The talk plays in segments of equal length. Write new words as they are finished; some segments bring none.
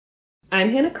I'm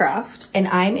Hannah Croft. And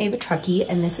I'm Ava Truckee,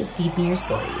 and this is Feed Me Your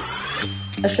Stories.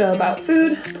 A show about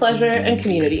food, pleasure, and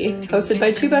community, hosted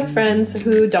by two best friends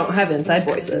who don't have inside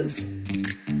voices.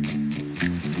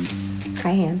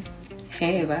 Hi, Han.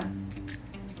 Hey, Ava.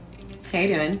 How you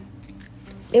doing?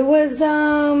 It was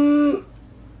a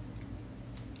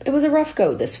rough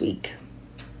go this week.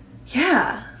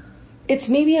 Yeah. It's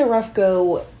maybe a rough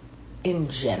go in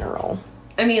general.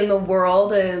 I mean, the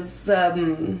world is,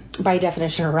 by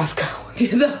definition, a rough go.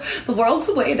 the world's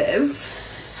the way it is.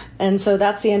 And so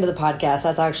that's the end of the podcast.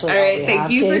 That's actually all right.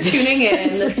 Thank you for tuning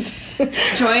in.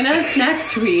 Join us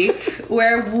next week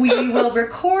where we will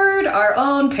record our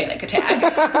own panic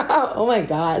attacks. Oh my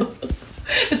God.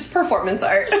 It's performance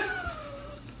art.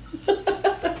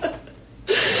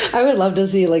 I would love to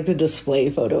see like the display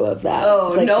photo of that.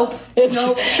 Oh, like, nope.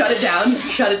 Nope. Shut it down.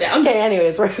 Shut it down. Okay,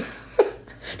 anyways, we're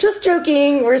just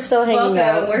joking. We're still hanging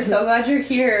out. We're so glad you're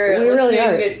here. We really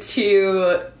are.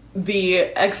 To the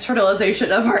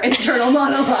externalization of our internal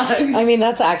monologue. I mean,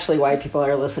 that's actually why people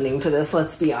are listening to this,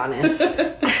 let's be honest.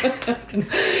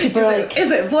 People are like, is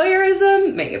it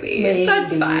voyeurism? Maybe.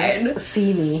 That's fine.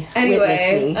 See me.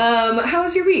 Anyway, me. how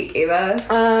was your week, Ava?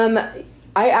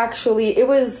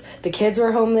 The kids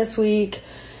were home this week.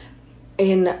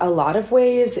 In a lot of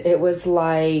ways, it was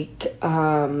like,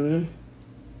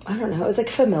 I don't know, it was like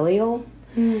familial.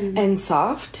 And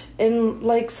soft in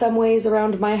like some ways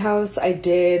around my house. I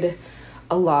did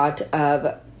a lot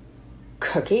of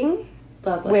cooking.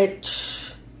 Lovely.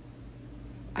 Which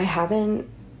I haven't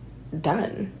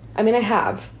done. I mean, I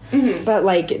have, but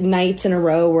like nights in a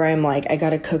row where I'm like, I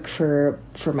gotta cook for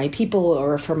my people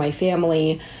or for my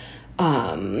family.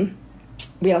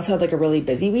 We also had like a really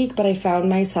busy week, but I found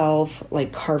myself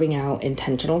like carving out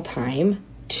intentional time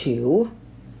to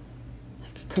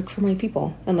cook for my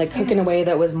people and like cook in a way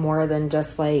that was more than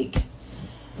just like,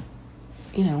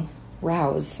 you know,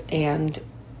 rouse and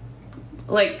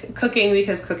like cooking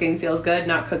because cooking feels good,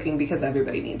 not cooking because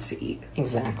everybody needs to eat.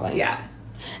 Exactly. Yeah.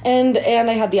 And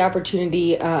I had the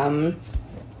opportunity,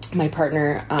 my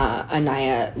partner,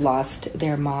 Anaya, lost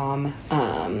their mom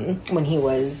when he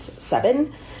was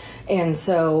 7. And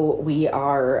so we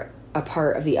are a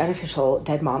part of the unofficial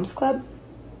Dead Moms Club.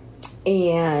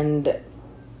 And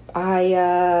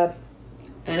and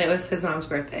it was his mom's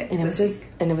birthday. And it was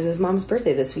his mom's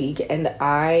birthday this week. And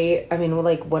I mean, well,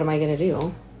 like, what am I going to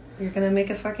do? You're going to make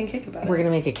a fucking cake about it. We're going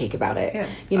to make a cake about it. Yeah,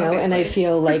 you know, obviously. and I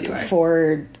feel like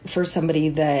for somebody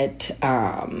that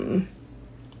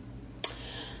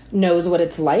knows what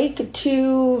it's like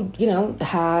to, you know,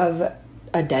 have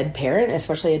a dead parent,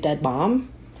 especially a dead mom,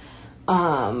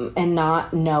 and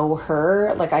not know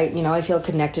her, like I feel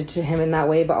connected to him in that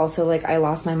way, but also like I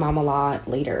lost my mom a lot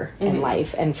later in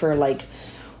life and for like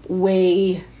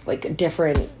way like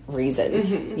different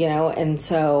reasons, you know, and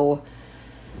so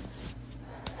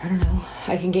I don't know,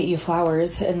 I can get you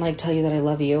flowers and like tell you that I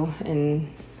love you and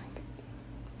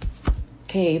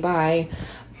okay, bye,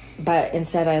 but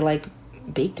instead I like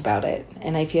baked about it,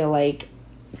 and I feel like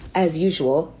as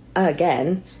usual,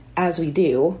 again, as we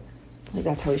do, like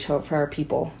that's how we show up for our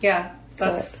people. Yeah.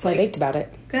 So I baked about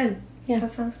it. Good. Yeah.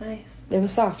 That sounds nice. It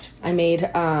was soft. I made,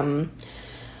 I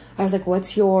was like,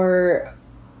 what's your,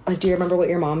 like, do you remember what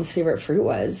your mom's favorite fruit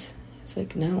was? It's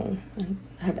like, no, I don't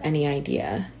have any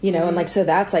idea. You know, and like, so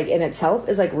that's like in itself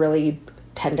is like really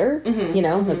tender, you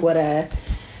know, like what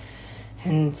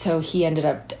and so he ended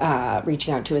up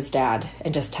reaching out to his dad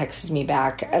and just texted me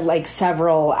back like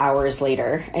several hours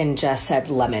later and just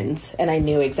said lemons. And I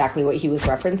knew exactly what he was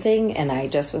referencing. And I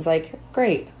just was like,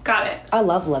 great. Got it. I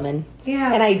love lemon.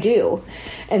 Yeah. And I do.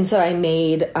 And so I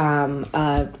made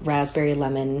a raspberry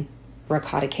lemon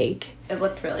ricotta cake. It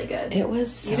looked really good. It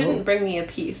was so... You didn't bring me a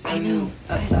piece. I know.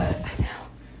 Upset. I know.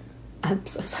 I'm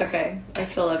so sorry. It's okay. I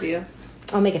still love you.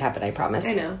 I'll make it happen, I promise.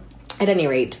 I know. At any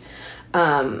rate,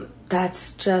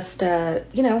 that's just,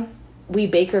 you know, we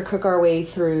bake or cook our way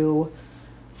through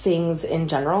things in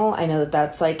general. I know that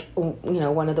that's like, you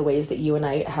know, one of the ways that you and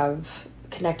I have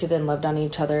connected and loved on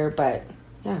each other. But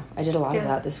yeah, I did a lot of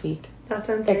that this week. That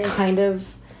sounds It nice. kind of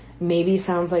maybe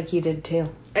sounds like you did too.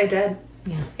 I did.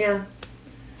 Yeah. Yeah.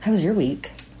 How was your week?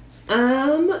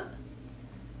 It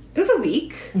was a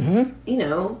week. Mm-hmm. You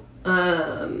know.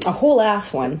 A whole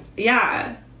ass one.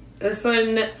 Yeah. This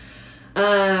one,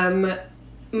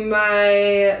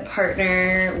 my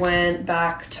partner went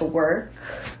back to work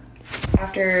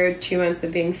after 2 months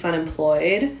of being fun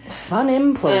employed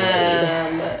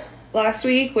Last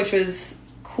week, which was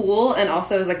cool, and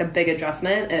also it was like a big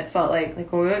adjustment. It felt like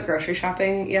when we went grocery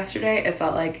shopping yesterday, it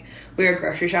felt like we were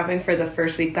grocery shopping for the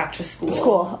first week back to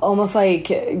school. Almost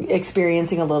like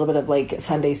experiencing a little bit of like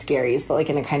Sunday scaries, but like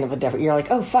in a kind of a different, you're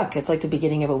like, oh fuck, it's like the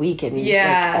beginning of a week, and like,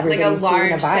 everybody's like a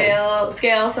doing a vibe.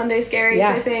 scale Sunday scaries,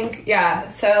 I think. Yeah.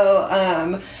 So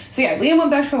yeah, Liam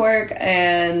went back to work,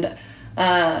 and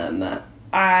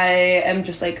I am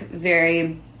just like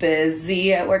very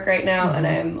busy at work right now, and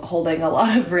I'm holding a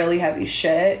lot of really heavy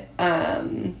shit.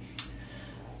 Because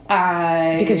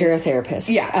you're a therapist,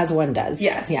 as one does.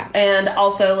 Yes. Yeah. And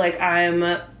also, like,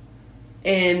 I'm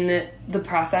in the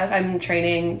process. I'm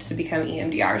training to become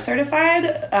EMDR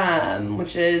certified,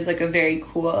 which is like a very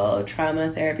cool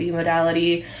trauma therapy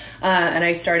modality. And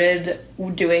I started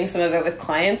doing some of it with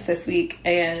clients this week,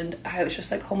 and I was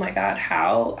just like, oh my God,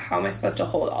 how am I supposed to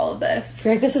hold all of this?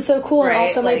 You're like, this is so cool, right? And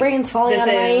also my brain's falling out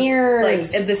of my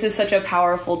ears. Like, this is such a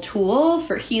powerful tool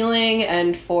for healing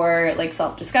and for like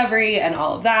self-discovery and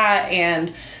all of that.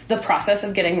 And the process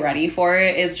of getting ready for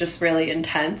it is just really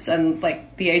intense, and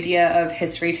like the idea of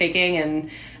history taking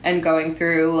and going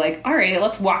through like, all right,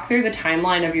 let's walk through the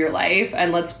timeline of your life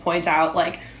and let's point out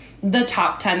like the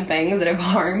top 10 things that have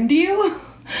harmed you.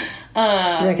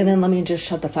 And then let me just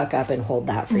shut the fuck up and hold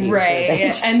that for you. Right.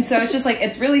 And so it's just like,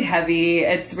 it's really heavy,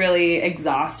 it's really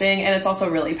exhausting, and it's also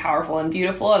really powerful and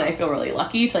beautiful, and I feel really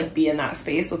lucky to like be in that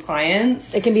space with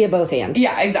clients. It can be a both and.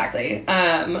 Yeah, exactly.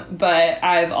 But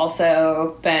I've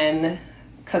also been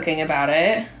cooking about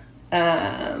it.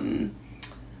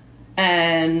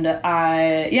 And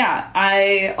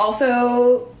I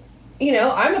also,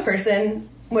 I'm a person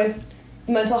with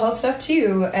mental health stuff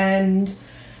too, and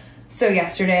so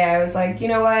yesterday I was like, you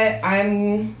know what,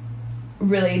 I'm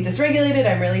really dysregulated,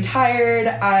 I'm really tired,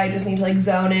 I just need to like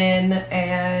zone in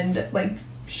and like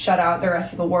shut out the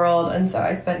rest of the world. And so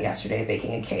I spent yesterday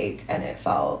baking a cake, and it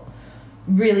felt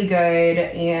really good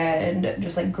and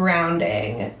just like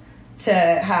grounding to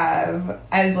have.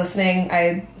 I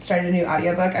started a new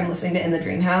audiobook. I'm listening to In the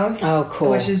Dream House. Oh, cool.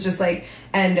 Which is just like,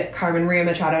 and Carmen Maria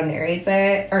Machado narrates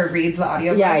it, or reads the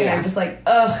audiobook. Yeah. And I'm just like,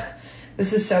 ugh,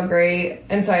 this is so great.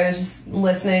 And so I was just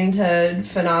listening to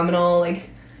phenomenal, like,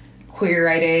 queer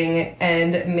writing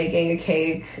and making a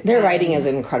cake. Their writing is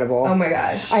incredible. Oh my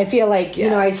gosh. I feel like,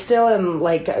 I still am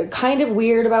like kind of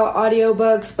weird about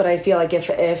audiobooks, but I feel like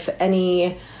if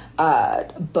any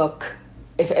book,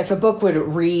 if a book would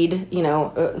read,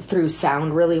 through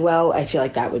sound really well, I feel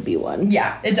like that would be one.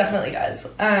 Yeah, it definitely does.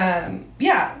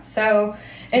 So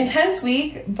intense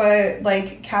week, but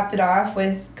like capped it off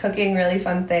with cooking really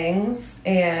fun things,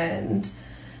 and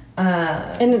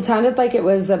it sounded like it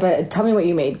was tell me what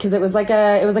you made, because it was like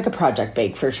a project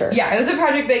bake for sure. Yeah, it was a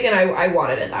project bake, and I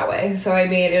wanted it that way. So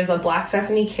it was a black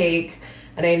sesame cake,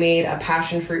 and I made a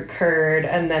passion fruit curd,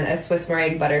 and then a Swiss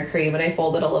meringue buttercream, and I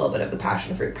folded a little bit of the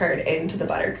passion fruit curd into the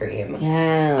buttercream.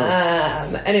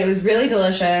 Yes. And it was really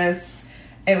delicious.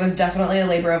 It was definitely a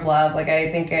labor of love. Like,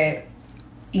 I think it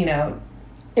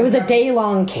was a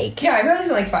day-long cake. Yeah, I probably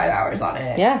spent like 5 hours on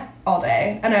it. Yeah. All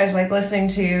day. And I was like listening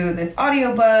to this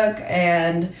audiobook,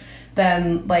 and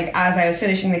then like as I was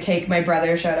finishing the cake, my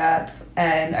brother showed up,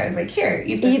 and I was like, here,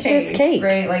 eat this cake.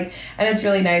 Right? Like, and it's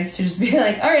really nice to just be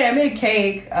like, all right, I made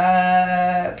cake.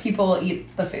 People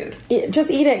eat the food. Just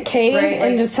eat it, Kate, right?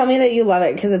 And just tell me that you love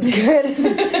it, because it's good.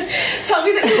 Tell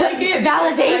me that you like it.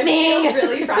 Validate me. I feel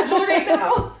really fragile right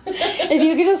now. If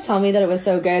you could just tell me that it was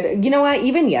so good. You know what?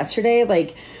 Even yesterday,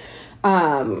 like,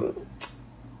 I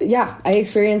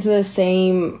experienced the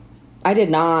same. I did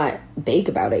not bake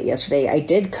about it yesterday. I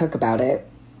did cook about it.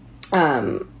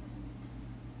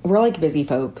 We're like busy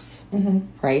folks,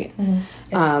 right? Mm-hmm.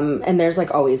 Yeah. And there's like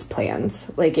always plans.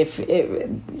 Like, if it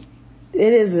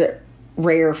is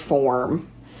rare form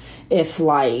if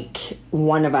like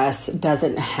one of us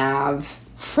doesn't have,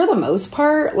 for the most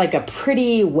part, like a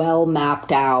pretty well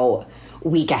mapped out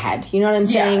week ahead. You know what I'm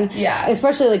saying? Yeah.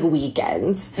 Especially like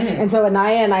weekends. Mm-hmm. And so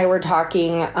Anaya and I were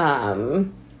talking,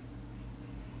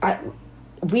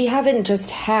 we haven't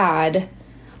just had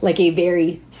like a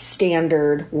very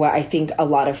standard, what I think a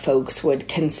lot of folks would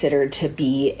consider to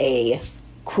be a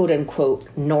quote unquote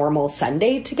normal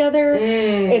Sunday together.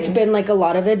 It's been like a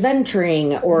lot of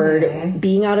adventuring, or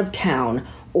being out of town,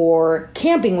 or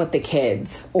camping with the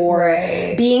kids, or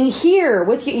being here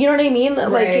with you. You know what I mean?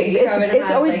 Like,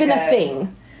 it's always been a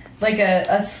thing. Like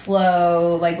a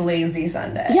slow, like lazy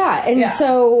Sunday. Yeah. And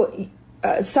so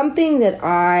something that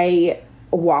I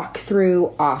walk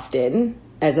through often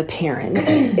as a parent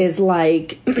is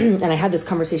like, and I had this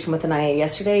conversation with Anaya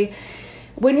yesterday,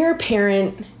 when you're a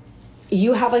parent,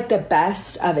 you have like the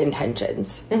best of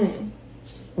intentions.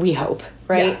 We hope,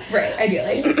 right? Yeah, right,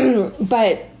 ideally.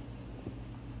 But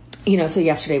you know, so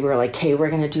yesterday we were like, okay, we're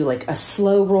going to do like a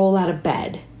slow roll out of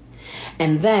bed.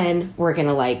 And then we're going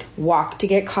to like walk to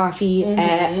get coffee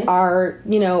at our,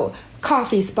 you know,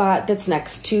 coffee spot that's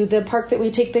next to the park that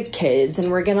we take the kids.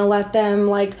 And we're going to let them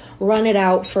like run it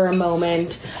out for a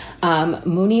moment.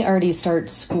 Mooney already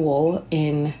starts school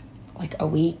in like a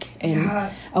week and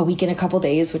a couple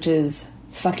days, which is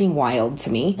fucking wild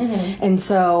to me. And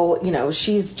so, you know,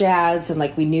 she's jazzed and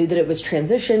like we knew that it was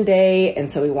transition day. And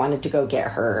so we wanted to go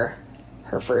get her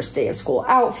first day of school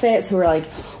outfit. So we're like,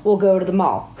 we'll go to the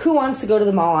mall. Who wants to go to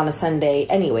the mall on a Sunday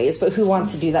anyways, but who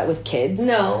wants to do that with kids?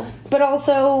 No. But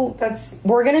also,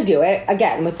 we're going to do it,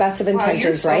 again, with best of intentions, wow,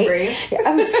 you're so right? brave.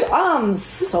 I'm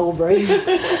so brave.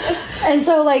 And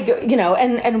so, like, you know,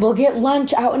 and we'll get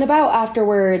lunch out and about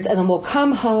afterwards, and then we'll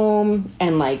come home,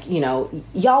 and, like, you know,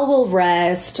 y'all will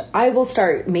rest. I will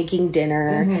start making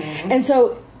dinner. And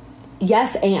so,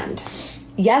 yes,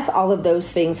 all of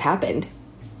those things happened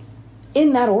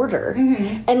in that order.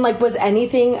 And, like, was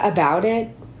anything about it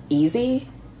easy?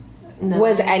 No.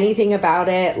 Was anything about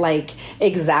it, like,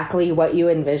 exactly what you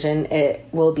envision it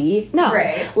will be? No.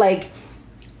 Right. Like,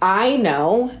 I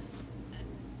know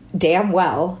damn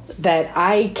well that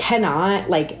I cannot,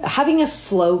 like, having a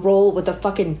slow roll with a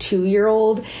fucking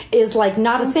 2-year-old is, like,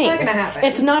 not a thing. It's not gonna happen.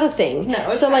 It's not a thing. No,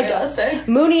 it's so, not like, realistic.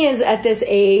 Mooney is at this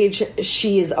age,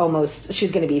 she's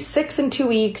gonna be 6 in 2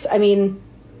 weeks. I mean,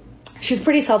 she's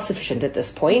pretty self-sufficient at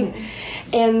this point.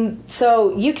 And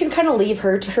so you can kind of leave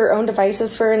her to her own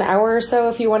devices for an hour or so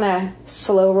if you want to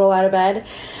slow roll out of bed.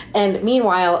 And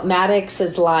meanwhile, Maddox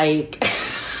is like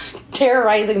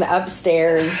terrorizing the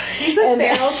upstairs. He's a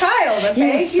feral child,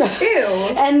 okay? He's 2.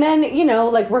 And then, you know,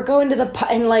 like we're going to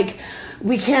and like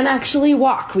we can't actually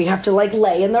walk. We have to like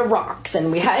lay in the rocks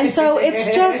and so it's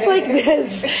just like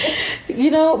this, you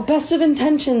know, best of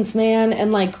intentions, man.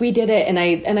 And like we did it. And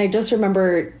I just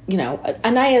remember, you know,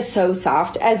 Anaya's so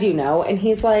soft, as you know, and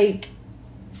he's like,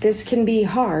 this can be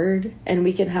hard and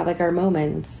we can have like our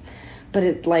moments, but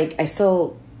it like,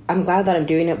 I'm glad that I'm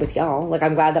doing it with y'all. Like,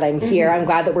 I'm glad that I'm here. I'm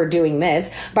glad that we're doing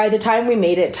this. By the time we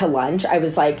made it to lunch, I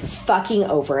was, like, fucking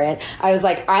over it. I was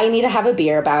like, I need to have a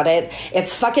beer about it.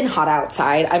 It's fucking hot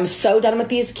outside. I'm so done with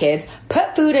these kids.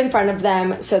 Put food in front of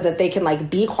them so that they can, like,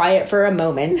 be quiet for a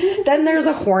moment. Then there's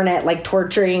a hornet, like,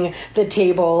 torturing the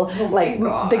table. Oh like,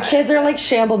 the kids are, like,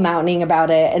 shamble mounting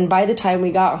about it. And by the time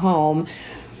we got home,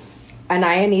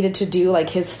 Anaya needed to do, like,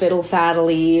 his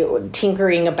fiddle-faddly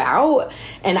tinkering about,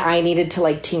 and I needed to,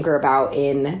 like, tinker about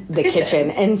in the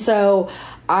kitchen. And so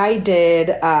I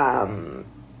did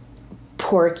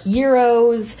pork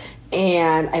gyros,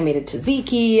 and I made a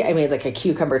tzatziki. I made, like, a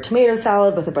cucumber tomato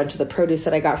salad with a bunch of the produce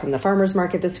that I got from the farmer's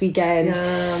market this weekend.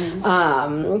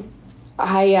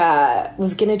 I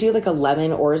was going to do, like, a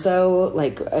lemon orzo,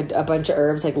 like, a bunch of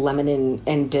herbs, like lemon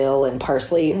and dill and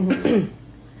parsley.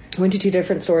 Went to 2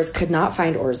 different stores, could not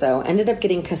find orzo. Ended up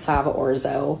getting cassava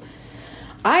orzo.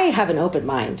 I have an open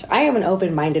mind. I am an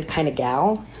open-minded kind of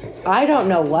gal. I don't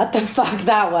know what the fuck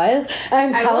that was.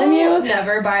 I'm telling you. I will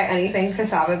never buy anything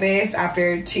cassava-based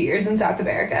after 2 years in South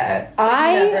America.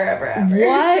 Never, ever.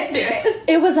 What? Can't do it.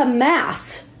 It was a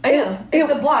mass. I know.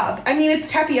 It's a blob. I mean, it's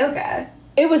tapioca.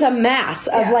 It was a mass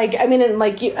of like, I mean, and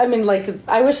like,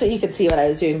 I wish that you could see what I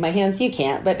was doing with my hands. You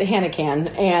can't, but Hannah can.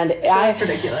 And it's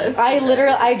ridiculous.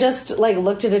 I just like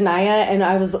looked at Anaya and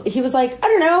he was like, I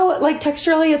don't know, like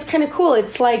texturally, it's kind of cool.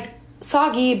 It's like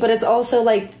soggy, but it's also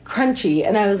like crunchy.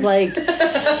 And I was like,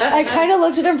 I kind of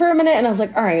looked at him for a minute and I was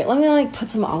like, all right, let me like put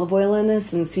some olive oil in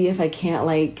this and see if I can't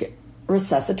like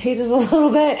resuscitate it a little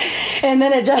bit. And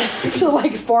then it just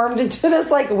like formed into this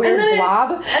like weird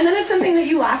blob. And then it's something that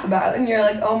you laugh about and you're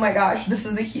like, oh my gosh, this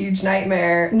is a huge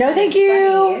nightmare. No, thank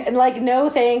you. And like, no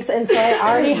thanks. And so I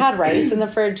already had rice in the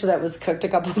fridge that was cooked a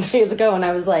couple of days ago. And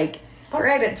I was like, all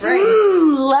right, it's rice.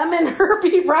 Lemon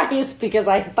herby rice, because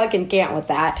I fucking can't with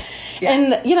that. Yeah.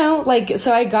 And you know, like,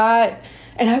 so I got,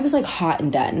 and I was like hot and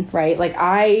done, right? Like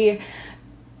I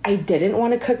didn't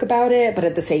want to cook about it, but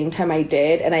at the same time I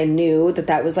did, and I knew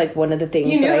that was like one of the things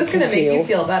that I could do. You knew it was going to make you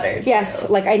feel better, too. Yes,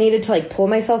 like I needed to like pull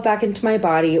myself back into my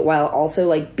body while also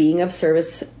like being of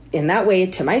service in that way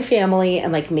to my family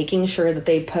and like making sure that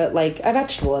they put like a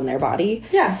vegetable in their body.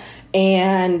 Yeah.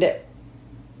 And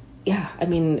yeah, I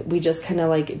mean, we just kind of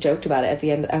like joked about it at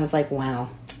the end. I was like, wow,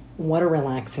 what a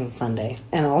relaxing Sunday.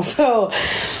 And also,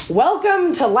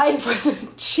 welcome to life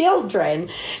with children.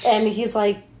 And he's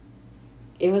like,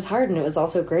 it was hard and it was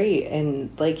also great.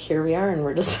 And like, here we are and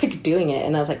we're just like doing it.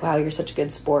 And I was like, wow, you're such a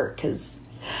good sport. Cause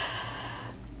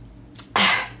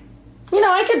you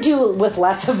know, I could do with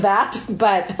less of that,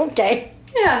 but okay.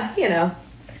 Yeah. You know,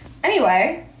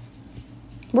 anyway,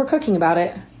 We're cooking about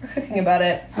it. We're cooking about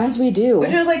it. As we do.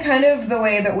 Which is, like, kind of the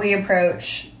way that we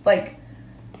approach, like,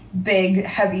 big,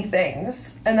 heavy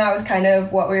things. And that was kind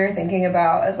of what we were thinking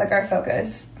about as, like, our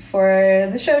focus for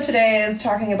the show today, is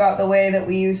talking about the way that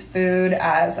we use food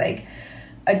as, like,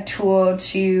 a tool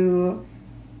to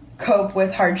cope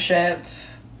with hardship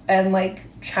and, like,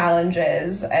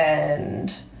 challenges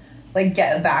and, like,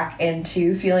 get back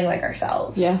into feeling like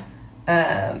ourselves. Yeah.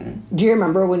 Do you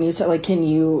remember when you started, like, can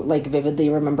you, like, vividly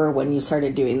remember when you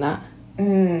started doing that?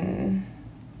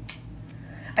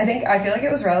 I feel like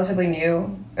it was relatively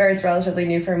new, or it's relatively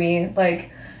new for me.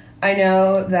 Like, I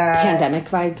know that... Pandemic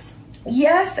vibes?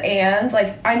 Yes, and,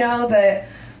 like, I know that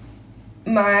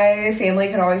my family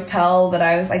could always tell that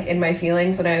I was, like, in my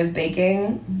feelings when I was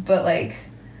baking, but, like,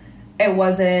 it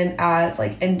wasn't as,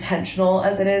 like, intentional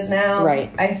as it is now.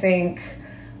 Right. I think,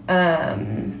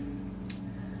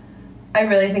 I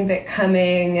really think that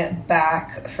coming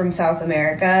back from South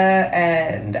America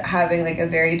and having, like, a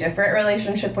very different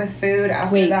relationship with food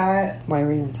after that... Why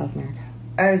were you in South America?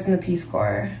 I was in the Peace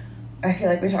Corps. I feel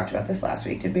like we talked about this last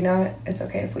week, did we not? It's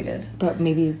okay if we did. But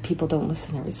maybe people don't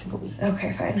listen every single week.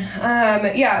 Okay, fine.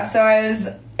 Yeah, so I was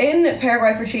in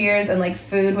Paraguay for 2 years, and, like,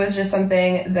 food was just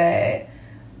something that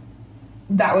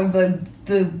was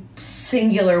the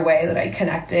singular way that I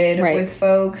connected with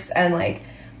folks, and, like,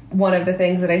 one of the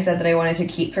things that I said that I wanted to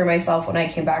keep for myself when I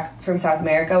came back from South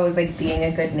America was, like, being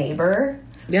a good neighbor.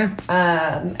 Yeah.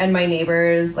 And my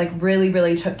neighbors, like, really,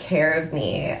 really took care of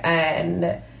me,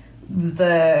 and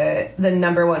the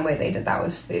number one way they did that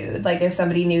was food. Like, if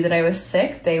somebody knew that I was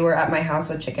sick, they were at my house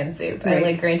with chicken soup. Right. And,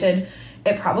 like, granted,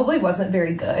 it probably wasn't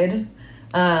very good,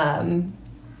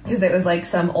 because it was, like,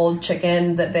 some old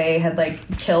chicken that they had,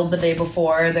 like, killed the day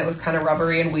before that was kind of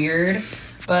rubbery and weird.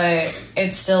 But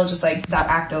it's still just, like, that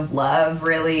act of love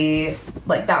really,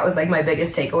 like, that was, like, my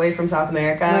biggest takeaway from South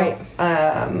America.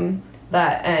 Right.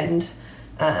 That and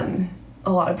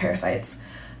a lot of parasites.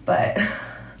 But...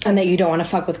 And that you don't want to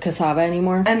fuck with cassava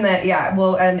anymore? And that, yeah,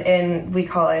 well, and we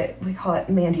call it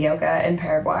mandioca in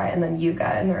Paraguay, and then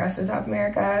yuca in the rest of South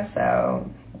America, so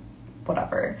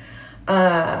whatever.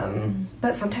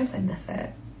 But sometimes I miss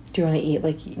it. Do you want to eat,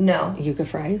 like, no yuca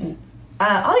fries?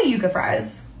 I'll eat yuca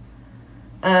fries.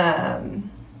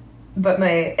 But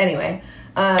anyway.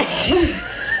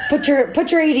 Put your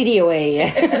ADD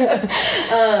away.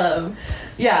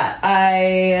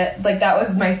 Yeah, that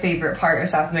was my favorite part of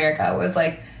South America, was,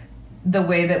 like, the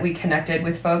way that we connected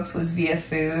with folks was via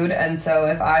food. And so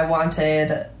if I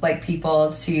wanted, like,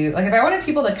 people to, like, if I wanted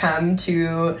people to come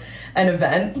to an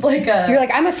event, like, you're like,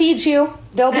 I'm gonna feed you.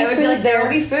 There'll be food there will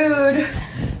be food.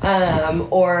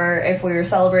 Or if we were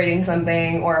celebrating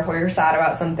something, or if we were sad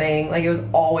about something, like, it was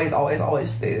always, always,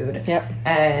 always food. Yep.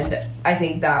 And I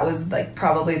think that was, like,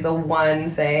 probably the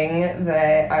one thing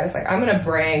that I was like, I'm gonna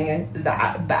bring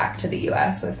that back to the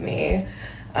U.S. with me.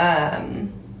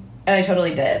 And I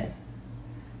totally did.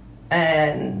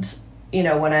 And, you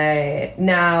know, when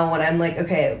I'm like,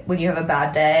 okay, when you have a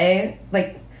bad day,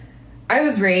 like, I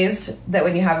was raised that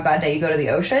when you have a bad day, you go to the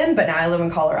ocean, but now I live in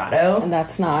Colorado. And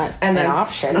that's not an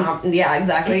option. Yeah,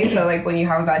 exactly. So, like, when you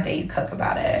have a bad day, you cook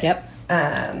about it. Yep.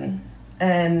 And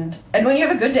when you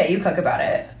have a good day, you cook about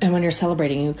it. And when you're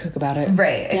celebrating, you cook about it.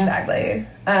 Right, exactly.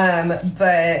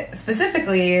 But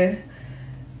specifically,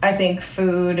 I think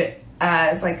food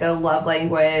as, like, a love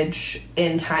language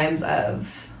in times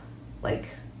of, like,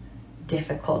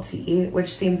 difficulty,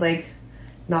 which seems like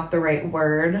not the right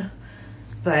word,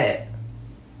 but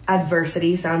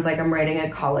adversity sounds like I'm writing a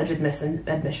college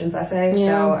admissions essay,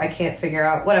 so I can't figure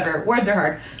out, whatever, words are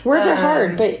hard. Words are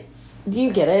hard, but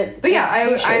you get it. But yeah,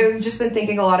 I've just been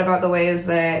thinking a lot about the ways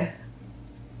that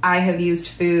I have used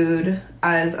food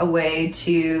as a way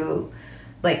to,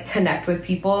 like, connect with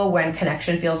people when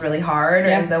connection feels really hard, or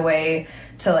as a way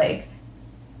to, like,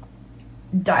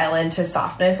 dial into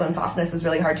softness when softness is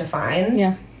really hard to find.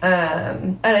 Yeah.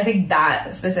 And I think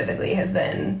that specifically has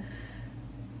been,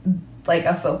 like,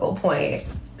 a focal point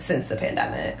since the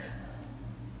pandemic.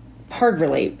 Hard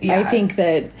relate. Yeah. I think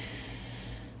that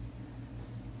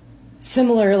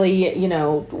similarly, you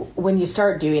know, when you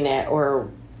start doing it, or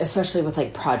especially with,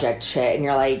 like, project shit, and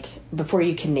you're like, before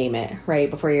you can name it, right?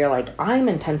 Before you're like, I'm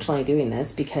intentionally doing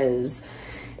this because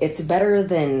it's better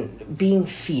than being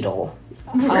fetal.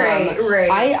 Right.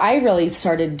 I really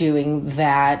started doing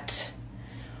that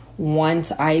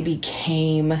once I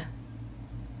became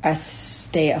a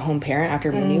stay-at-home parent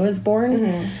after Mooney was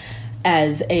born,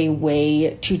 as a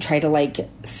way to try to, like,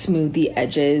 smooth the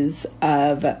edges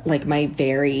of, like, my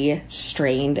very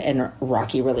strained and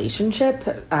rocky relationship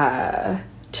to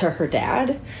her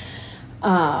dad.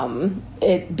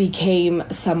 It became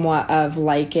somewhat of,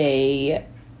 like, a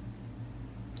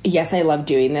yes, I love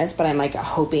doing this, but I'm like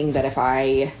hoping that if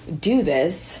I do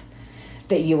this,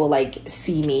 that you will like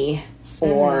see me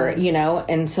or, you know,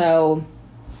 and so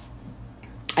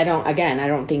I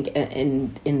don't think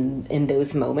in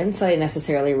those moments I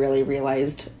necessarily really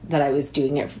realized that I was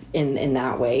doing it in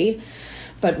that way.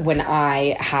 But when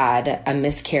I had a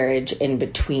miscarriage in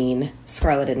between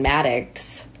Scarlett and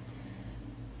Maddox,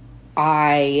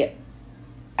 I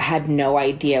had no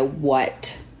idea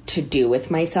what to do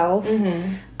with myself.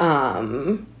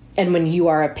 And when you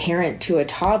are a parent to a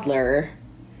toddler,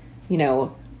 you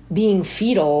know, being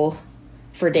fetal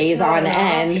for days on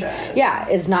end,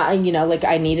 is not, you know, like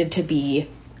I needed to be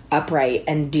upright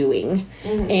and doing.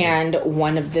 And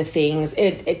one of the things,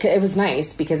 it was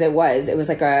nice because it was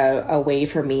like a way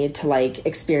for me to like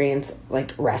experience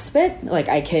like respite. Like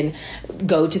I can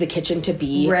go to the kitchen to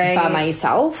be by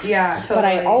myself. Yeah, totally. But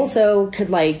I also could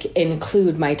like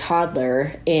include my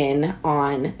toddler in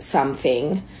on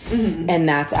something. And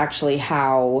that's actually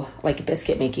how like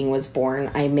biscuit making was born.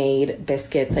 I made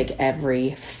biscuits like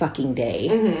every fucking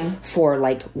day for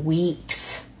like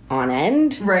weeks on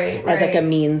end, as like a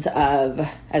means of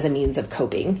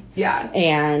coping.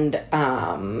 And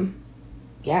I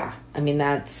mean,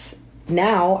 that's,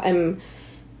 now I'm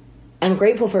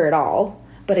grateful for it all,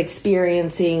 but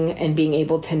experiencing and being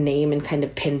able to name and kind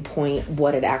of pinpoint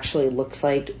what it actually looks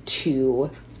like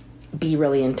to be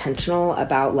really intentional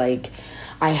about, like,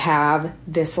 I have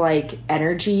this like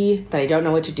energy that I don't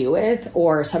know what to do with,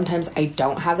 or sometimes I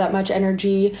don't have that much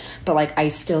energy, but like I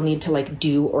still need to like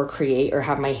do or create or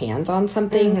have my hands on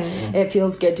something. It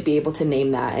feels good to be able to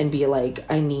name that and be like,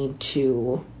 I need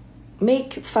to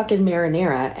make fucking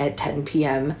marinara at 10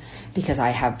 p.m. because I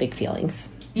have big feelings.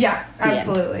 Yeah,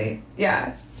 absolutely.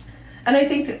 Yeah. And I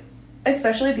think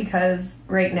especially because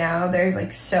right now there's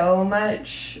like so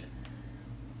much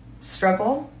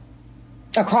struggle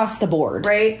across the board,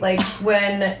 right? Like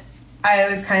when I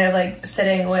was kind of like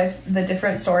sitting with the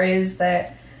different stories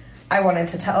that I wanted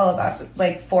to tell about,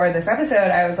 like for this episode,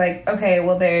 I was like, okay,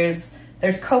 well there's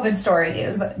COVID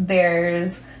stories,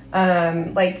 there's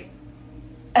like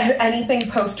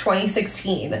anything post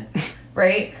 2016,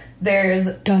 right? There's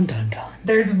dun dun dun.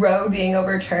 There's Roe being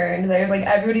overturned. There's like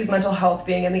everybody's mental health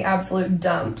being in the absolute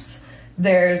dumps.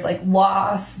 There's like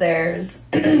loss. There's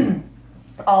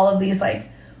all of these like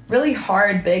really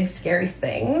hard, big, scary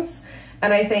things.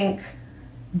 And I think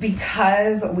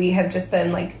because we have just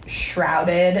been like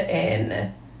shrouded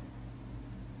in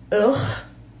over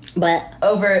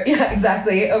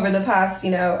the past,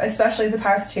 you know, especially the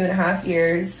past 2.5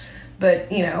 years,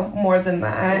 but you know, more than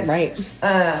that, right?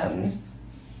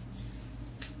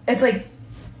 It's like,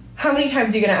 how many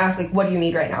times are you gonna ask, like, what do you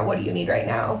need right now? What do you need right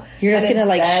now? You're just gonna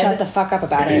like shut the fuck up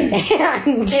about it.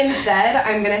 And instead,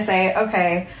 I'm gonna say,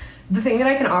 okay, the thing that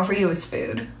I can offer you is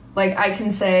food. Like, I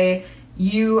can say,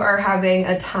 you are having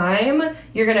a time,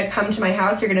 you're gonna come to my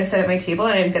house, you're gonna sit at my table,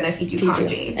 and I'm gonna feed you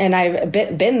congee. And I've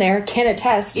been there, can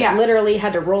attest, literally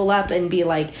had to roll up and be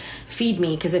like, feed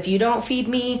me, because if you don't feed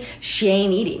me, she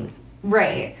ain't eating.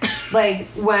 Right. Like,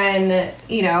 when,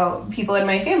 you know, people in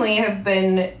my family have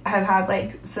had,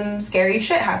 like, some scary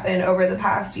shit happen over the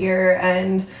past year,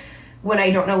 and when I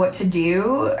don't know what to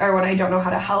do, or when I don't know how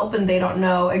to help and they don't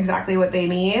know exactly what they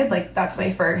need, like, that's my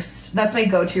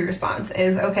go-to response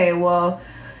is, okay, well,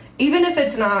 even if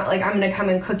it's not, like, I'm gonna come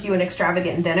and cook you an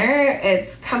extravagant dinner,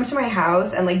 it's come to my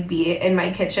house and, like, be in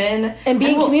my kitchen. And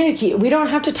be in community. We don't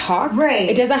have to talk. Right.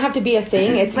 It doesn't have to be a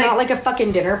thing. It's like, not like a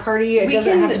fucking dinner party. It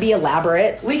doesn't have to be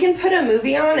elaborate. We can put a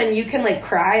movie on and you can, like,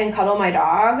 cry and cuddle my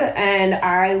dog, and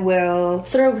I will...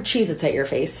 throw Cheez-Its at your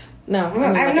face. No,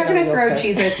 I'm not going to throw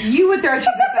Cheez-Its. You would throw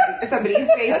Cheez-Its at somebody's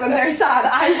face when they're sad.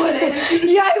 I wouldn't.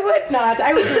 Yeah, I would not.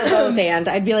 I would do both hand.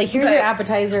 I'd be like, here's your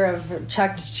appetizer of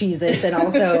chucked Cheez-Its, and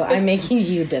also I'm making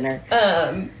you dinner.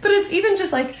 But it's even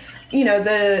just like, you know,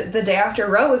 the day after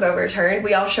Roe was overturned,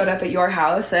 we all showed up at your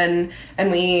house and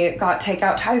we got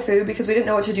takeout Thai food because we didn't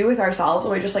know what to do with ourselves,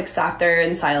 and we just like sat there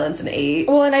in silence and ate.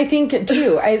 Well, and I think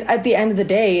too, at the end of the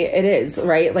day, it is,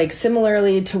 right? Like,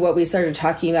 similarly to what we started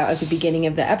talking about at the beginning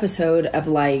of the episode of,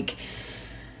 like,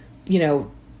 you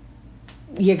know,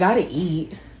 you gotta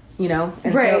eat, you know?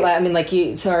 And right. So, I mean, like,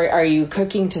 are you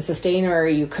cooking to sustain, or are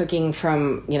you cooking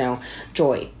from, you know,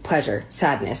 joy, pleasure,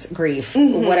 sadness, grief,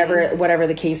 whatever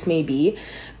the case may be?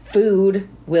 Food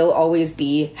will always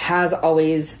be, has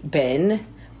always been,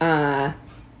 yes,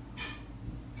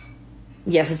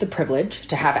 it's a privilege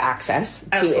to have access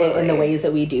to it in the ways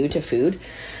that we do to food.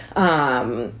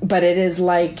 But it is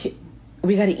like,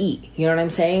 we gotta eat, you know what I'm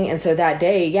saying? And so that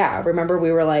day, remember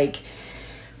we were like,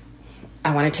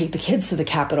 I want to take the kids to the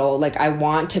Capitol. Like, I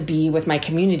want to be with my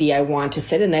community. I want to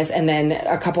sit in this. And then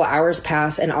a couple hours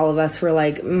pass and all of us were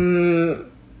like,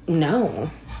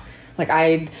 no.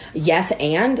 Like, yes,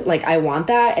 and like, I want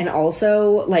that. And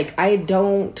also, like,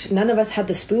 none of us had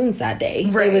the spoons that day.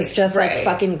 Right, it was just right. like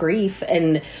fucking grief.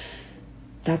 And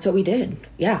that's what we did.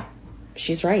 Yeah,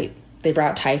 she's right. They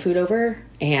brought Thai food over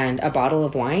and a bottle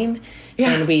of wine.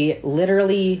 Yeah. And we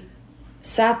literally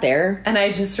sat there. And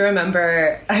I just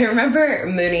remember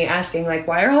Mooney asking, like,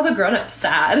 why are all the grown-ups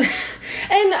sad?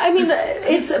 And I mean,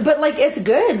 it's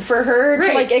good for her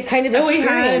to like, it kind of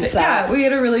experience that. Yeah, we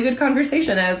had a really good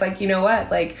conversation. I was like, you know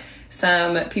what? Like,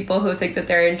 some people who think that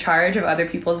they're in charge of other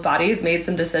people's bodies made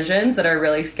some decisions that are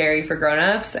really scary for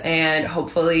grown-ups, and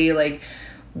hopefully, like,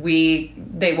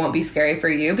 they won't be scary for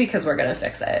you because we're gonna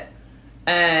fix it.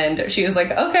 And she was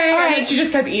like, okay. Right. And she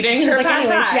just kept eating her like, pad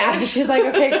thai. Yeah, she's like,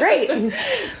 okay, great.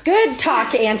 Good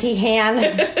talk, Auntie Han.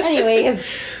 Anyways.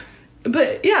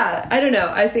 But yeah, I don't know.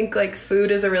 I think, like,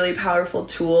 food is a really powerful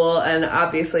tool, and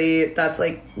obviously that's,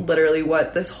 like, literally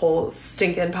what this whole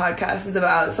stinking podcast is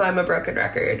about, so I'm a broken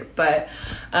record. But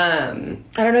I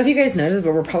don't know if you guys noticed,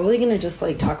 but we're probably gonna just,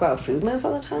 like, talk about food most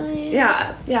of the time.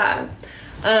 Yeah.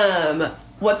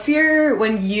 What's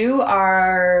when you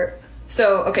are...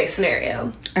 So, okay,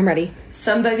 scenario. I'm ready.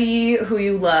 Somebody who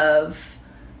you love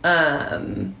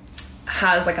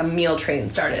has, like, a meal train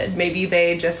started. Maybe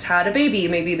they just had a baby.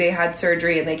 Maybe they had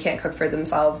surgery and they can't cook for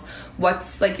themselves.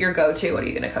 What's, like, your go-to? What are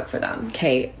you going to cook for them?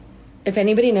 Okay, if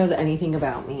anybody knows anything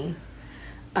about me,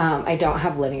 I don't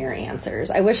have linear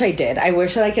answers. I wish I did. I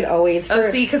wish that I could always...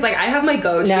 see, because, like, I have my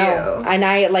go-to. No,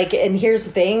 and here's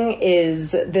the thing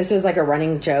is, this was, like, a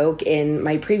running joke in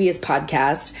my previous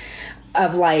podcast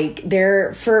of, like,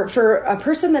 for a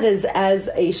person that is as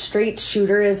a straight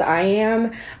shooter as I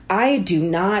am, I do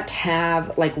not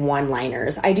have, like,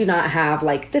 one-liners. I do not have,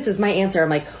 like, this is my answer. I'm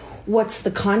like, what's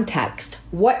the context?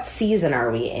 What season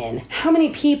are we in? How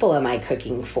many people am I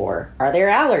cooking for? Are there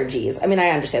allergies? I mean, I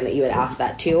understand that you would ask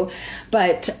that too,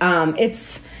 but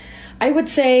I would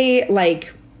say,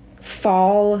 like,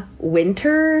 fall,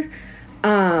 winter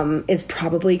is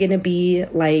probably going to be,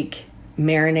 like,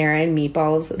 marinara and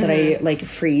meatballs that I, like,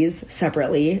 freeze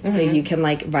separately so you can,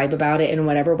 like, vibe about it in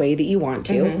whatever way that you want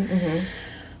to.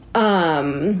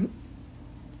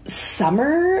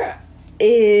 Summer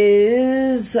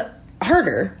is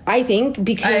harder, I think,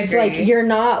 because, like, you're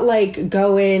not, like,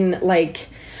 going, like,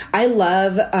 I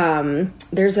love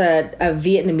there's a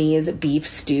Vietnamese beef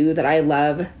stew that I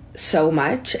love so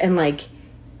much, and, like,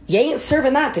 you ain't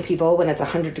serving that to people when it's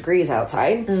 100 degrees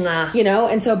outside. Nah. You know?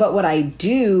 And so, but what I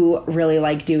do really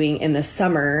like doing in the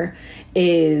summer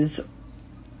is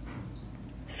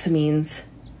Samin's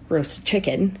roasted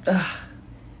chicken. Ugh.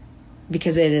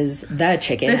 Because it is the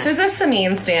chicken. This is a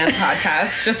Samin Stan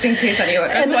podcast, just in case anyone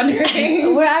was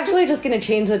wondering. We're actually just going to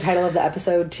change the title of the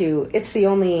episode to "It's the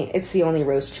only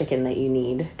roast chicken that you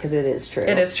need," because it is true.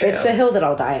 It is true. It's the hill that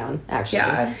I'll die on, actually.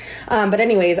 Yeah. But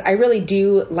anyways, I really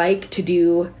do like to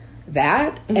do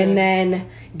that and then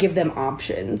give them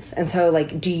options. And so,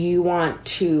 like,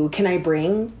 can I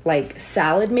bring, like,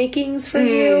 salad makings for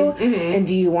you? And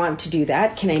do you want to do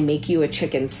that? Can I make you a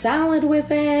chicken salad with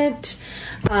it?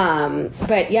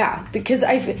 But yeah, because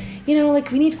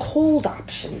like, we need cold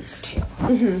options too.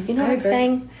 You know what I'm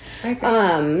saying? I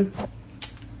agree.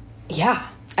 Yeah,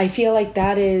 I feel like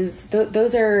that is,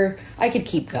 those are, I could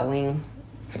keep going.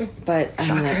 But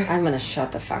I'm gonna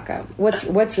shut the fuck up.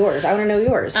 What's yours? I want to know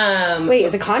yours. Wait,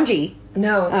 is it congee?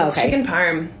 No, it's chicken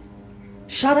parm.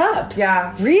 Shut up.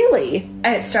 Yeah. Really?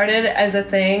 It started as a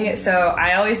thing. So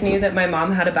I always knew that my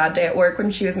mom had a bad day at work when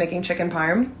she was making chicken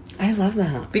parm. I love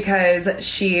that. Because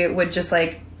she would just,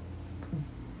 like,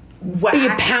 whack Are you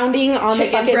pounding on the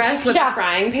chicken fucking breast with a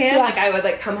frying pan. Yeah. Like, I would,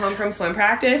 like, come home from swim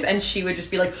practice and she would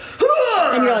just be like,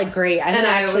 and you're like, great, I'm gonna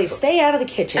actually stay out of the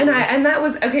kitchen. And that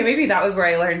was, okay, maybe that was where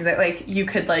I learned that, like, you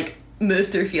could, like, move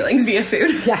through feelings via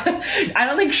food. Yeah. I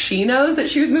don't think she knows that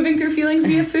she was moving through feelings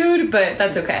via food, but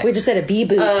that's okay. We just said a bee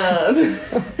boot.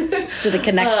 To the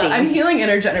connecting. I'm healing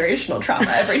intergenerational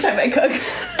trauma every time I cook.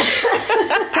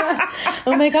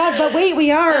 Oh my god, but wait,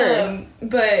 we are.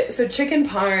 But so chicken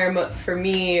parm for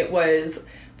me was,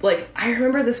 like, I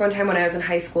remember this one time when I was in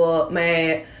high school,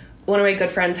 one of my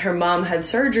good friends, her mom had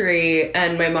surgery,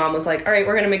 and my mom was like, all right,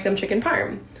 we're gonna make them chicken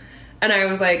parm. And I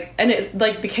was like, and it,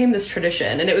 like, became this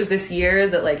tradition. And it was this year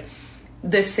that, like,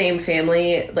 this same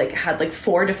family, like, had, like,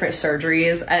 4 different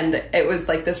surgeries. And it was,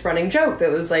 like, this running joke that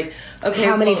was like, okay,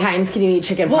 how many times can you eat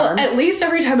chicken parm? Well, at least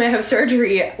every time I have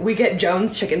surgery, we get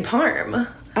Jones chicken parm.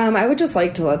 I would just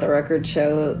like to let the record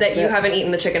show that you haven't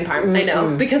eaten the chicken parm. I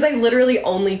know. Because I literally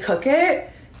only cook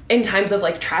it in times of,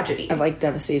 like, tragedy. Of, like,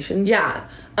 devastation. Yeah.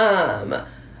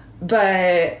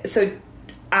 But, so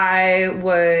I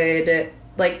would,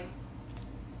 like,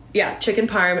 yeah, chicken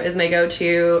parm is my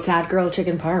go-to. Sad girl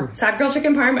chicken parm. Sad girl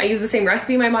chicken parm. I use the same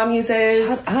recipe my mom uses.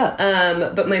 Shut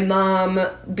up. But my mom,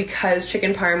 because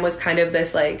chicken parm was kind of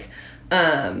this, like,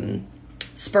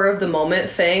 spur of the moment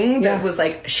thing that was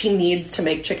like, she needs to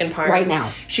make chicken parm right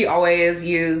now. She always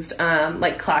used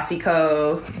like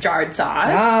Classico jarred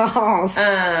sauce. Oh.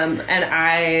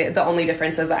 And the only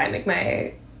difference is that I make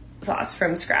my sauce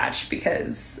from scratch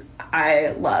because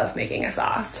I love making a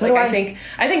sauce. So like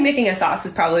I think making a sauce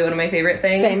is probably one of my favorite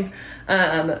things. Same.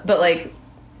 But like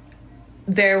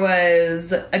there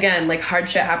was, again, like hard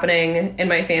shit happening in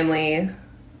my family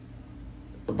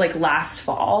like last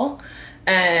fall.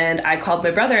 And I called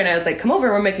my brother and I was like, come over,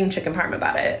 we're making chicken parm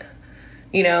about it.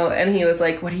 You know, and he was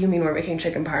like, what do you mean we're making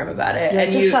chicken parm about it? Yeah,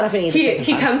 and just shut up and eat the chicken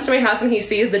he parm. comes to my house and he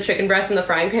sees the chicken breast in the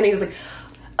frying pan and he was like,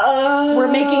 oh,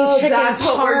 we're making chicken that's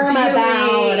what we're parm doing.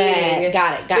 about it.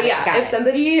 Got it. But yeah, if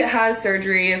somebody has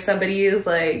surgery, if somebody is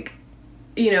like,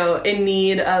 you know, in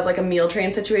need of like a meal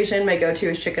train situation, my go-to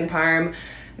is chicken parm.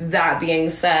 That being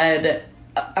said,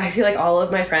 I feel like all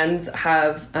of my friends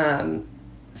have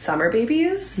summer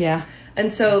babies. Yeah.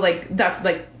 And so, like, that's,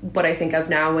 like, what I think of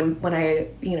now when I,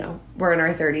 you know, we're in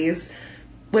our 30s.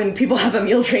 When people have a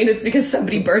meal train, it's because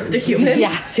somebody birthed a human.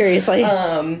 Yeah, seriously.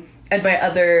 And my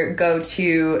other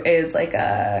go-to is, like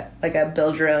a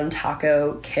build your own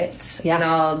taco kit. Yeah. And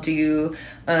I'll do,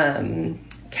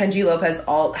 Kenji Lopez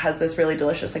has this really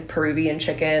delicious, like, Peruvian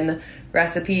chicken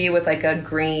recipe with, like, a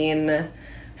green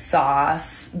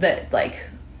sauce that, like,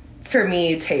 for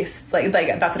me tastes like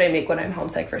that's what I make when I'm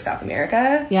homesick for South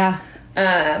America. Yeah.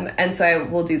 And so I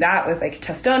will do that with like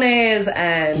tostones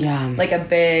and like a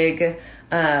big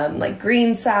like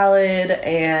green salad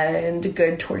and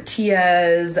good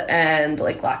tortillas and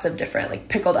like lots of different like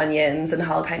pickled onions and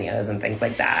jalapenos and things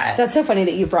like that. That's so funny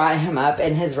that you brought him up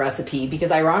in his recipe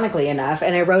because ironically enough,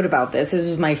 and I wrote about this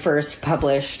was my first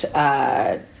published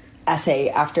essay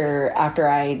after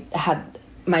I had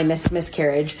my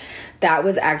miscarriage. That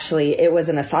was actually, it was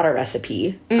an asada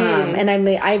recipe. And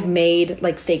I've made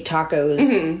like steak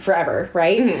tacos forever,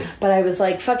 right? But I was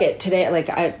like, fuck it today.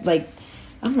 I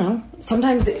don't know.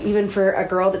 Sometimes even for a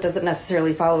girl that doesn't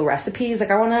necessarily follow recipes, like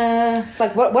I want to,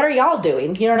 like, what are y'all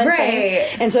doing? You know what I'm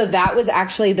saying? And so that was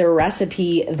actually the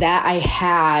recipe that I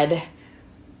had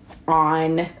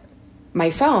on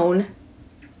my phone.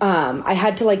 I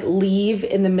had to like leave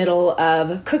in the middle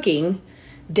of cooking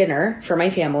dinner for my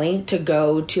family to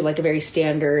go to like a very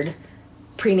standard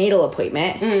prenatal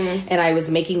appointment, and I was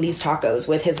making these tacos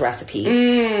with his recipe,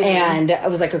 and I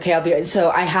was like, okay, I'll be right. So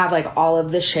I have like all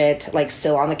of the shit like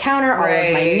still on the counter, all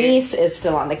of my meat is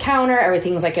still on the counter,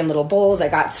 everything's like in little bowls, I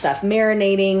got stuff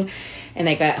marinating, and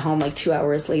I got home like 2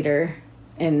 hours later,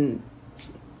 and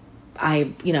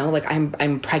I, you know, like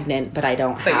I'm pregnant, but I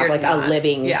don't have like a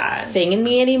living thing in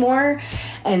me anymore.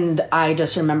 And I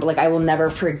just remember, like, I will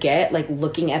never forget, like,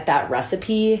 looking at that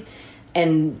recipe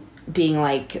and being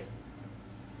like,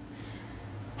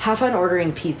 have fun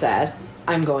ordering pizza.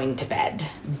 I'm going to bed.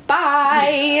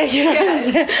 Bye. You know what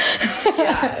I'm saying?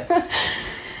 Yeah.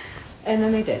 And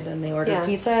then they did, and they ordered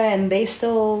pizza, and they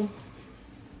still.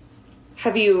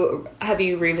 Have you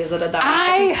revisited that?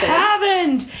 I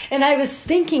haven't. And I was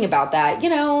thinking about that.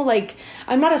 You know, like,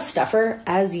 I'm not a stuffer,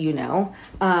 as you know.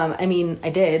 I mean,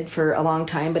 I did for a long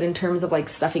time, but in terms of like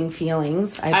stuffing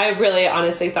feelings, I really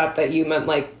honestly thought that you meant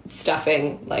like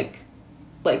stuffing, like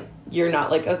you're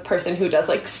not like a person who does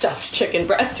like stuffed chicken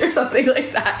breast or something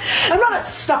like that. I'm not a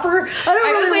stuffer.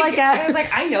 I was like,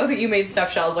 I know that you made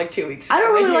stuffed shells like 2 weeks ago. I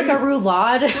don't really like a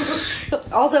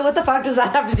roulade. Also, what the fuck does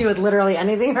that have to do with literally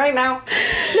anything right now?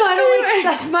 No, I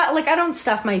don't I don't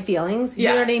stuff my feelings. You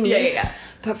know what I mean? Yeah.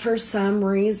 But for some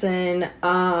reason,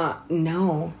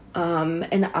 no.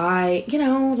 And I, you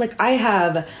know, like I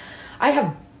have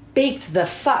baked the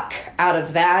fuck out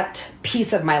of that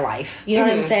piece of my life. You know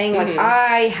what I'm saying? Like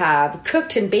I have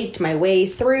cooked and baked my way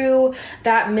through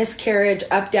that miscarriage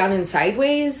up, down, and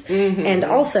sideways. And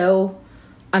also,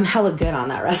 I'm hella good on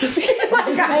that recipe.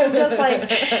 Like I'm just like,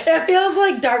 it feels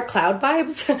like dark cloud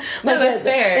vibes. No, that's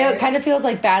fair. It kind of feels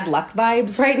like bad luck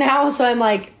vibes right now. So I'm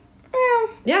like,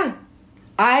 yeah.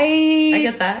 I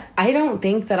get that. I don't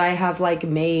think that I have like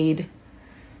made,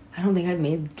 I don't think I've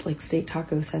made like steak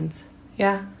taco since.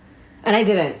 Yeah. And I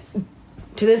didn't.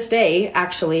 To this day,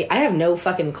 actually, I have no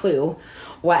fucking clue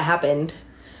what happened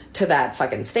to that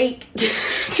fucking steak,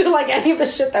 to like any of the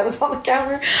shit that was on the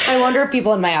counter. I wonder if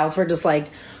people in my house were just like,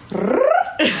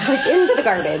 Like, into the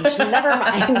garbage. Never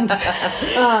mind.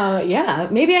 Yeah.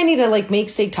 Maybe I need to, like, make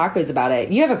steak tacos about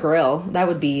it. You have a grill. That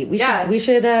would be... We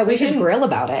should grill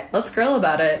about it. Let's grill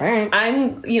about it. All right.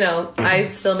 I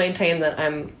still maintain that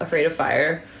I'm afraid of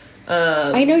fire.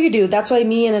 I know you do. That's why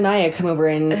me and Anaya come over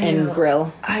and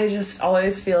grill. I just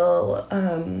always feel...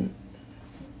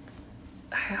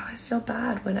 I always feel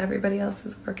bad when everybody else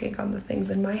is working on the things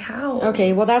in my house.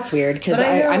 Okay, well that's weird because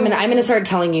I'm gonna start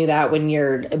telling you that when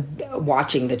you're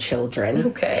watching the children.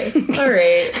 Okay, all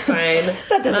right, fine.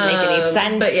 That doesn't make any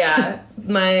sense. But yeah,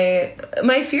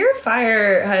 my fear of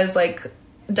fire has like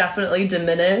definitely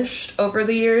diminished over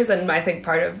the years, and I think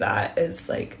part of that is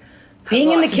like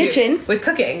being in the kitchen with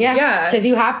cooking. Yeah, because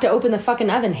you have to open the fucking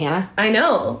oven, Hannah. I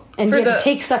know, and you have to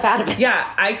take stuff out of it.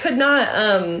 Yeah, I could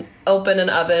not open an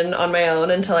oven on my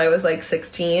own until I was like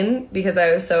 16 because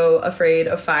I was so afraid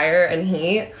of fire and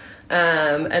heat.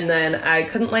 And then I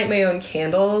couldn't light my own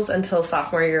candles until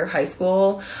sophomore year of high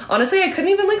school. Honestly, I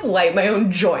couldn't even like light my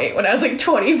own joint when I was like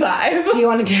 25. Do you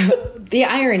want to do the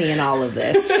irony in all of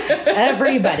this?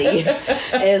 Everybody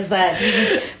is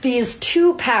that these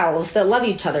two pals that love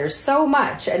each other so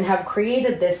much and have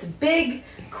created this big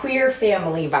queer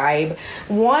family vibe.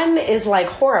 One is like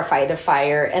horrified of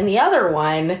fire, and the other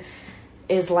one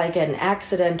is like an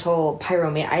accidental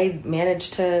pyroman. I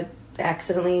managed to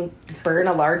accidentally burn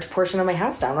a large portion of my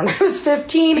house down when I was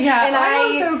 15. Yeah, and I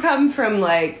also come from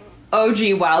like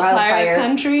OG wildfire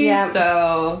country. Yeah.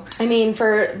 So I mean,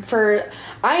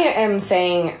 I am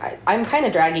saying I'm kind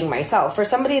of dragging myself. For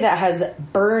somebody that has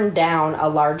burned down a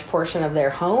large portion of their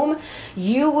home,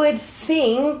 you would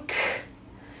think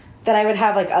that I would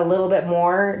have like a little bit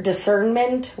more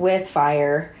discernment with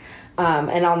fire.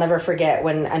 And I'll never forget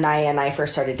when Anaya and I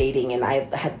first started dating and I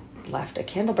had left a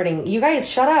candle burning. You guys,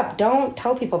 shut up. Don't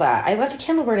tell people that. I left a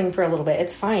candle burning for a little bit.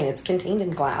 It's fine. It's contained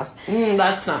in glass.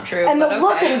 That's not true. And the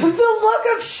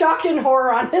look of shock and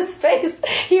horror on his face.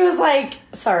 He was like,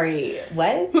 sorry,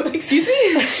 what? Excuse me?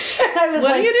 I was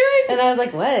what like, are you doing? And I was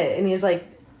like, what? And he was like,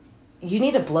 you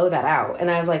need to blow that out. And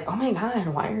I was like, oh my God,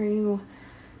 why are you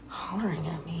hollering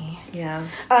at me? Yeah.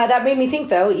 That made me think,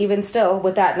 though, even still,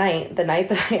 with that night, the night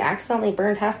that I accidentally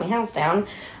burned half my house down,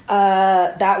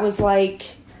 that was like,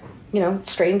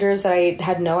 strangers that I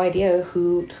had no idea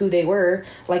who they were,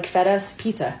 like, fed us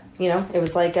pizza. It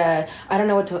was like, I don't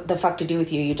know what the fuck to do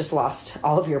with you. You just lost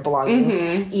all of your belongings.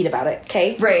 Mm-hmm. Eat about it,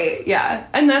 okay? Right, yeah.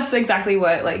 And that's exactly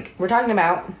what, like... we're talking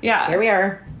about. Yeah. Here we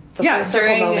are. It's a full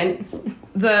circle moment.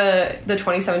 The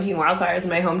 2017 wildfires in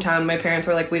my hometown, my parents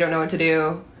were like, we don't know what to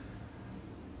do.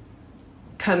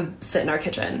 Come sit in our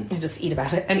kitchen. And just eat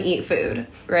about it. And eat food,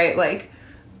 right? Like,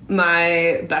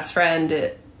 my best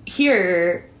friend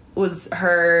here was,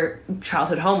 her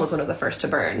childhood home was one of the first to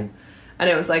burn. And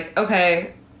it was like,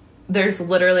 okay, there's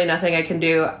literally nothing I can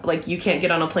do. Like, you can't get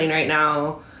on a plane right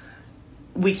now.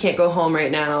 We can't go home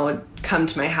right now. Come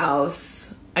to my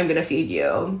house. I'm gonna feed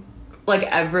you. Like,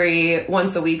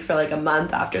 once a week for like a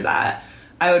month after that,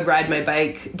 I would ride my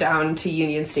bike down to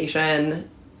Union Station,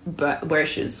 but where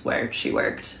she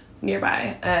worked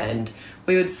nearby, and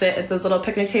we would sit at those little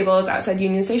picnic tables outside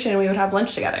Union Station and we would have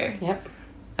lunch together. Yep.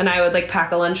 And I would like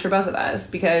pack a lunch for both of us,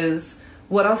 because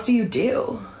what else do you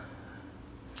do?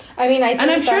 I mean,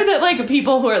 I'm sure that like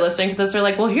people who are listening to this are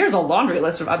like, well, here's a laundry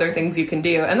list of other things you can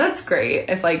do, and that's great.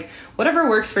 If like whatever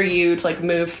works for you to like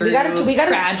move through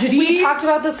tragedy. We talked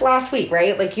about this last week,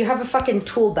 right? Like, you have a fucking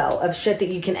tool belt of shit that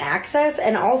you can access,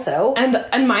 and also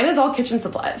and mine is all kitchen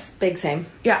supplies. Big same.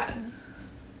 Yeah.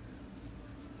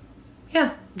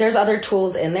 Yeah. There's other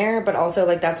tools in there, but also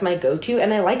like that's my go-to,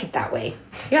 and I like it that way.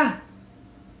 Yeah.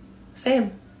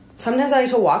 Same. Sometimes I like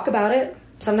to walk about it.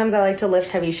 Sometimes I like to lift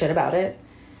heavy shit about it.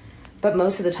 But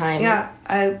most of the time... yeah,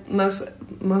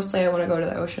 mostly I want to go to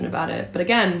the ocean about it. But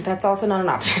again... that's also not an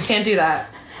option. Can't do that.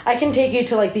 I can take you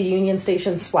to, like, the Union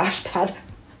Station splash pad.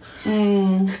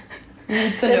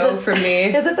 It's a no for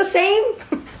me. Is it the same?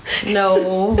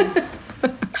 No.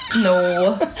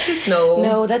 No. Just no.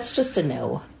 No, that's just a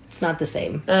no. It's not the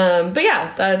same. But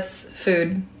yeah, that's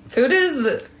food. Food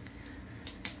is...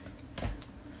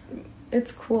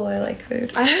 it's cool. I like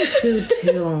food. I like food,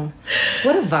 too.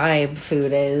 What a vibe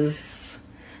food is.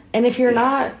 And if you're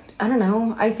not, I don't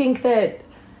know, I think the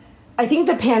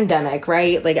pandemic,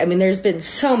 right? Like, I mean, there's been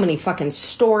so many fucking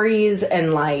stories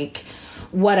and, like,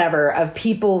 whatever, of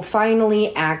people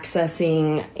finally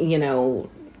accessing,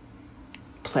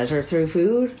 pleasure through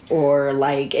food, or,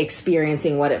 like,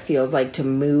 experiencing what it feels like to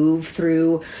move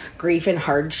through grief and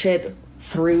hardship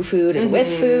through food and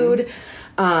with food.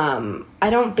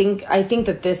 I think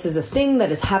that this is a thing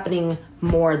that is happening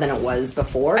more than it was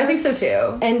before. I think so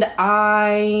too. And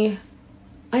I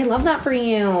I love that for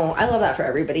you. I love that for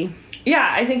everybody. Yeah,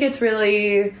 I think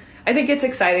it's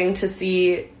exciting to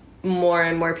see more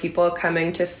and more people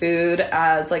coming to food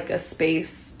as like a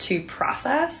space to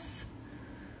process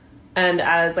and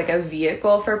as like a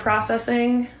vehicle for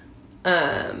processing.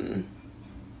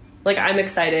 Like, I'm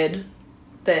excited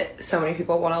that so many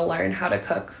people want to learn how to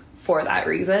cook for that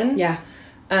reason. Yeah.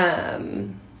 I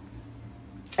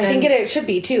think it should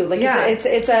be too. Like, yeah.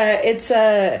 It's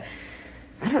a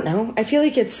I don't know. I feel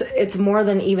like it's more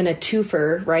than even a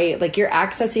twofer, right? Like, you're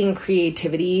accessing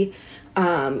creativity.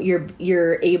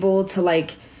 You're able to,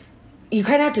 like, you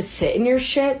kind of have to sit in your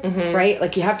shit, right?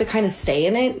 Like, you have to kind of stay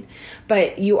in it,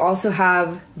 but you also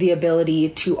have the ability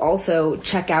to also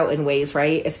check out in ways,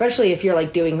 right? Especially if you're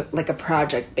like doing like a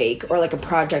project bake or like a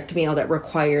project meal that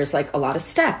requires like a lot of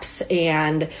steps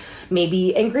and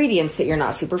maybe ingredients that you're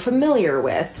not super familiar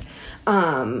with.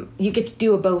 You get to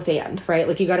do a both and, right?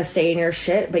 Like, you got to stay in your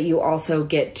shit, but you also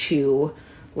get to,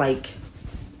 like,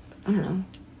 I don't know,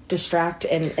 distract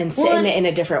and sit in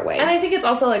a different way. And I think it's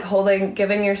also like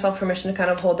giving yourself permission to kind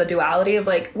of hold the duality of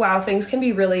like, wow, things can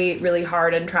be really, really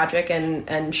hard and tragic and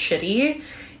shitty.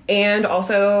 And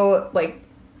also, like,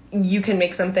 you can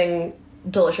make something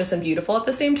delicious and beautiful at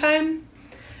the same time.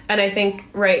 And I think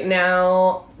right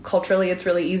now, culturally, it's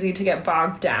really easy to get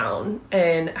bogged down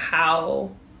in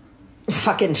how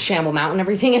fucking Shamble Mountain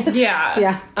everything is.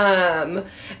 Yeah. And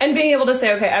being able to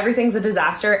say, okay, everything's a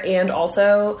disaster, and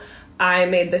also I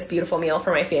made this beautiful meal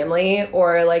for my family,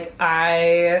 or like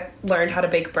I learned how to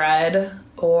bake bread,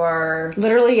 or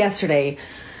literally yesterday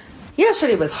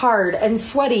was hard and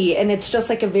sweaty, and it's just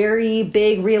like a very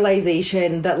big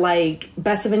realization that, like,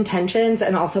 best of intentions,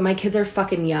 and also my kids are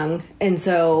fucking young, and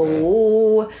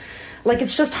so like,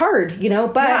 it's just hard, you know,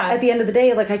 but at the end of the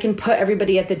day, like, I can put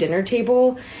everybody at the dinner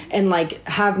table and like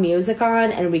have music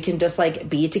on, and we can just like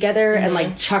be together and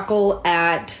like chuckle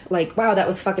at like, wow, that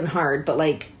was fucking hard, but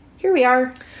like, here we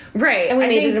are. Right. And we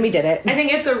made it and we did it. I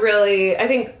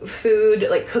think food,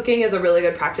 like, cooking is a really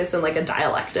good practice in like a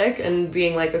dialectic and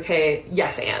being like, okay,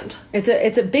 yes, and.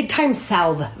 It's a big time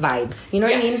salve vibes. You know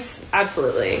what I mean? Yes,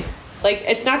 absolutely. Like,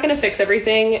 it's not going to fix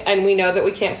everything, and we know that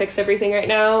we can't fix everything right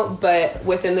now, but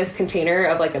within this container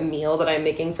of, like, a meal that I'm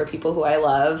making for people who I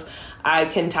love, I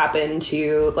can tap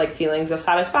into, like, feelings of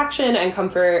satisfaction and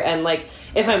comfort and, like,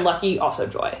 if I'm lucky, also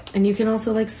joy. And you can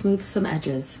also, like, smooth some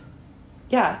edges.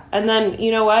 Yeah. And then, you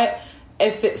know what?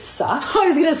 If it sucks... I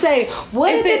was going to say,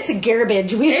 what if it's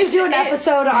garbage? We should do an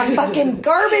episode on fucking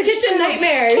garbage. Kitchen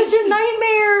nightmares. Kitchen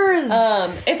nightmares.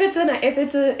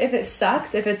 If it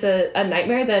sucks, if it's a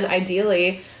nightmare, then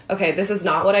ideally, okay, this is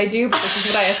not what I do, but this is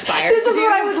what I aspire to do. This is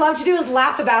what I would love to do, is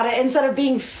laugh about it instead of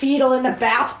being fetal in the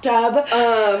bathtub.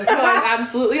 No, I'm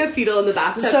absolutely a fetal in the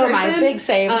bathtub So person. my big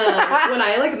same. When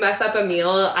I, like, mess up a meal,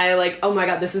 I, like, oh my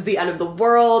god, this is the end of the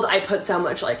world. I put so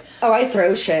much, like... Oh, I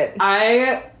throw shit.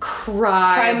 I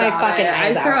cry my fucking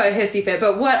eyes I throw a hissy fit.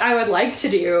 But what I would like to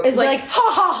do is like,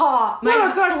 ha ha ha,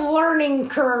 what a good learning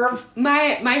curve.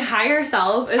 My higher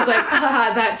self is like,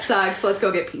 haha, that sucks, let's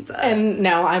go get pizza. And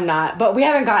no, I'm not. But we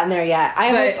haven't gotten there yet.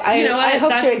 I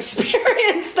hope to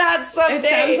experience that someday. It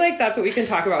sounds like that's what we can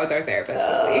talk about with our therapist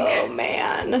this week. Oh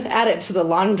man, add it to the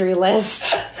laundry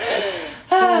list.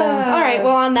 All right,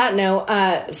 well, on that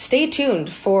note, stay tuned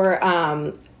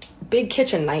for big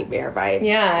kitchen nightmare vibes.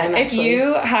 Yeah, if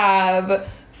you have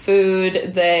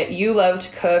food that you love to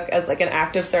cook as like an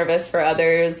act of service for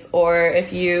others, or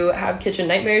if you have kitchen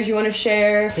nightmares you want to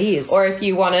share, please, or if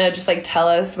you want to just like tell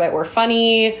us that we're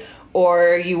funny,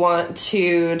 or you want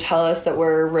to tell us that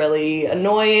we're really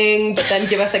annoying, but then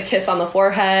give us a kiss on the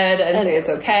forehead and say it's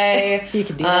okay. You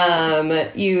can do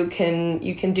that. You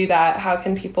can do that. How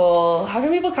can people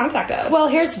contact us? Well,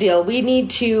 here's the deal. We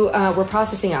need to, we're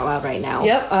processing out loud right now.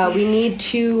 Yep. We need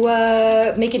to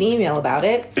make an email about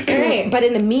it. Great. But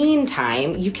in the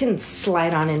meantime, you can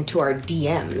slide on into our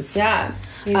DMs. Yeah.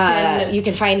 You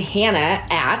can find Hannah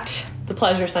at The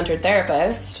Pleasure Centered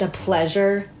Therapist. The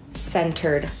Pleasure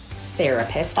Centered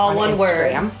Therapist. All on one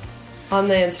Instagram. word. On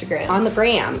the Instagram. On the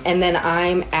gram. And then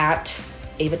I'm at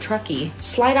Ava Truckee.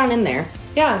 Slide on in there.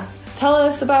 Yeah. Tell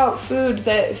us about food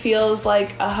that feels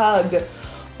like a hug.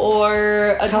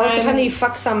 Or Tell us the time that you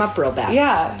fuck some up real bad.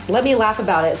 Yeah. Let me laugh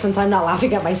about it, since I'm not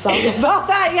laughing at myself about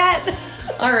that yet.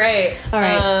 All right.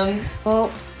 I'm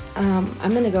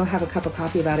going to go have a cup of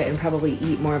coffee about it and probably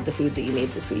eat more of the food that you made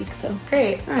this week. So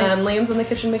great. Right. Liam's in the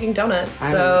kitchen making donuts.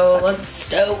 So let's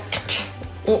stoked.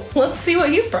 Let's see what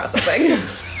he's processing.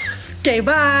 Okay,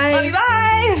 bye. Love you, bye.